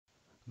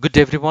Good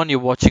day everyone, you're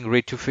watching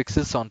Rate to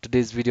Fixes. On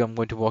today's video, I'm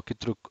going to walk you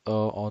through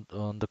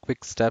on the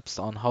quick steps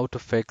on how to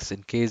fix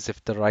in case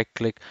if the right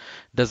click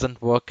doesn't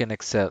work in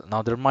Excel.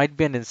 Now there might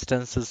be an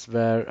instances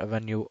where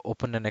when you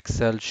open an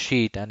Excel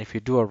sheet and if you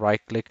do a right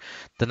click,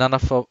 the none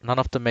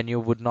of the menu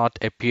would not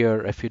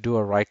appear if you do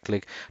a right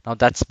click. Now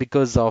that's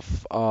because of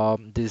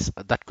this.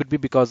 That could be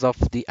because of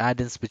the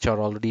add-ins which are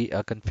already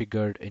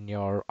configured in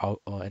your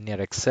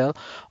Excel,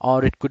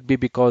 or it could be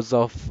because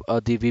of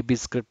the VB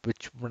script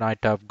which might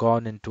have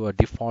gone into a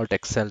default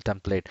Excel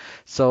template.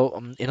 So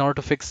in order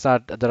to fix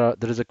that,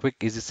 there is a quick,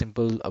 easy,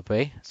 simple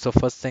way. So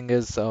first thing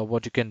is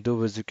what you can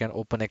do is you can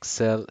open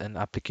Excel in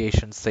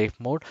application safe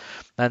mode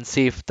and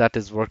see if that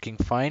is working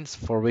fine.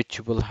 For which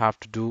you will have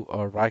to do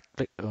a right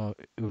click. You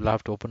will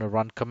have to open a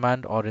run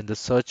command, or in the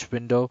search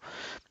window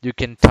you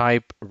can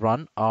type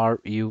run,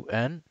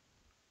 RUN,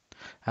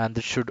 and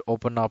this should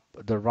open up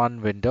the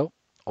run window.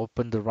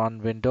 Open the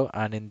run window,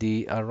 and in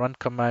the run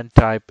command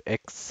type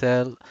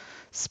excel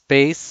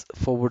space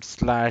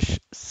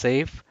 /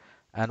 save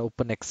and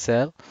open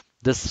Excel.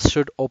 This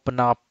should open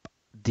up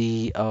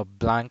the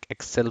blank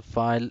Excel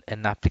file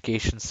in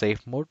application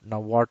safe mode.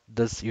 Now what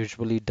this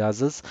usually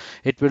does is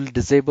it will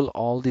disable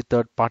all the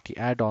third-party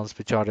add-ons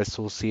which are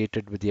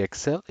associated with the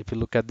Excel. If you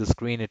look at the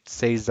screen, it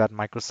says that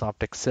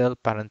Microsoft Excel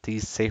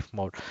parentheses safe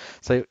mode.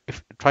 So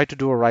if try to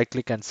do a right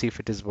click and see if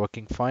it is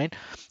working fine.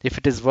 If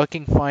it is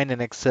working fine in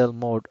Excel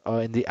mode,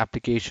 in the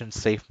application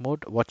safe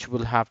mode, what you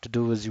will have to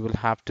do is you will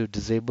have to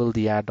disable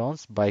the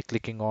add-ons by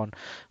clicking on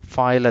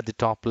File at the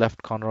top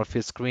left corner of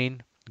your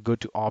screen. Go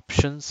to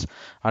Options.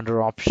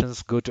 Under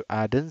Options, go to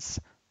Addons.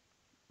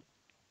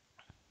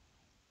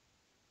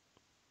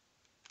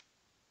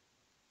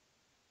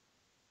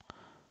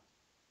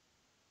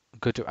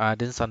 Go to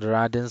Addons. Under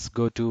Addons,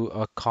 go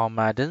to COM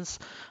Addons.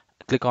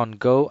 Click on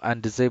Go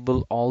and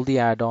disable all the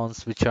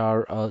add-ons which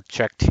are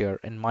checked here.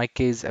 In my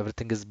case,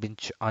 everything has been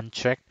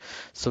unchecked.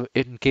 So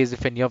in case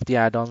if any of the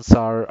add-ons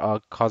are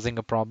causing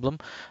a problem,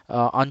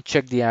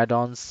 uncheck the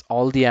add-ons,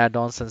 all the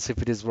add-ons, and see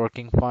if it is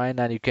working fine.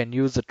 And you can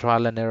use the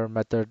trial and error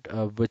method,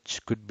 which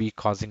could be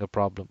causing a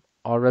problem.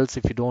 Or else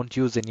if you don't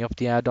use any of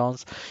the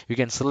add-ons, you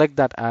can select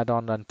that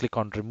add-on and click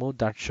on remove.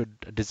 That should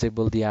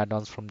disable the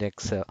add-ons from the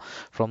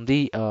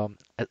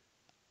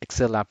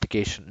Excel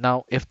application.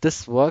 Now, if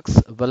this works,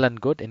 well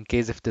and good. In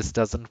case if this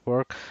doesn't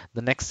work,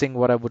 the next thing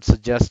what I would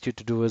suggest you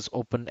to do is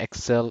open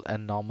Excel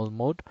in normal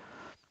mode.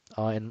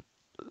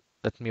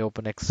 Let me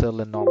open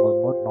Excel in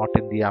normal mode, not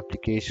in the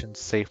application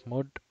safe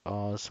mode.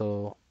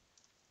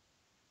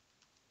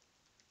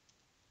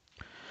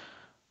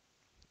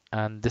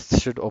 And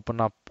this should open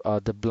up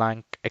the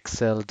blank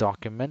Excel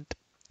document.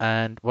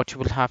 And what you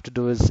will have to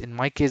do is, in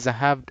my case, I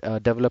have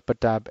developer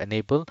tab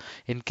enabled.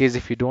 In case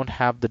if you don't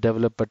have the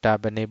developer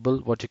tab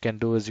enabled, what you can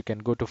do is you can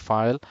go to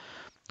File,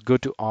 go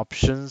to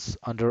Options.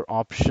 Under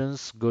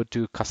Options, go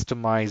to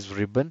Customize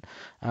ribbon,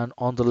 and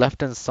on the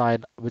left hand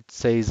side which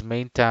says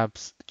Main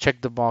tabs,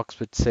 check the box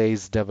which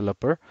says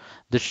Developer.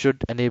 This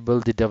should enable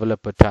the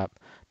Developer tab.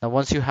 Now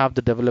once you have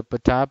the Developer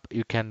tab,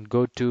 you can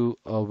go to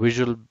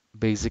Visual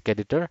Basic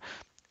Editor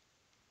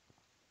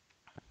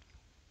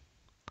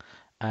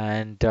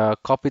and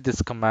copy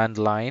this command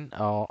line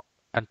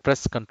and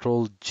press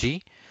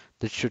Ctrl+G.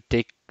 This should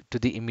take to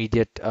the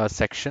immediate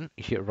section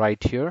here, right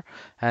here,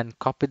 and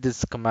copy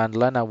this command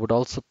line. I would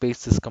also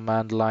paste this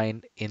command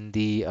line in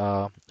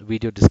the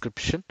video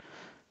description.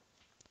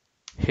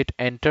 Hit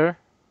enter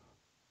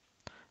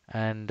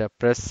and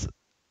press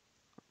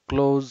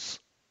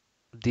close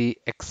the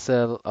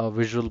Excel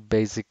Visual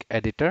Basic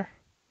Editor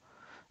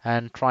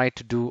and try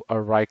to do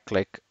a right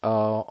click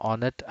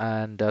on it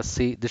and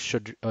see this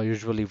should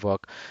usually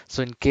work.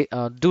 So in case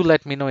do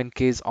let me know in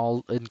case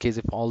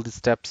if all the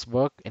steps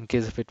work. In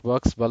case if it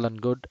works, well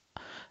and good.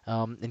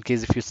 In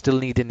case if you still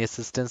need any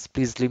assistance,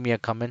 please leave me a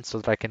comment so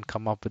that I can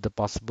come up with a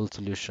possible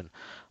solution.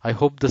 I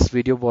hope this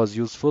video was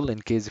useful.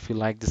 In case if you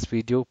like this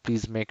video,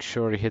 please make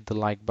sure you hit the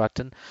like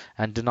button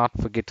and do not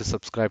forget to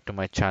subscribe to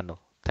my channel.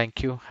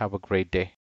 Thank you. Have a great day.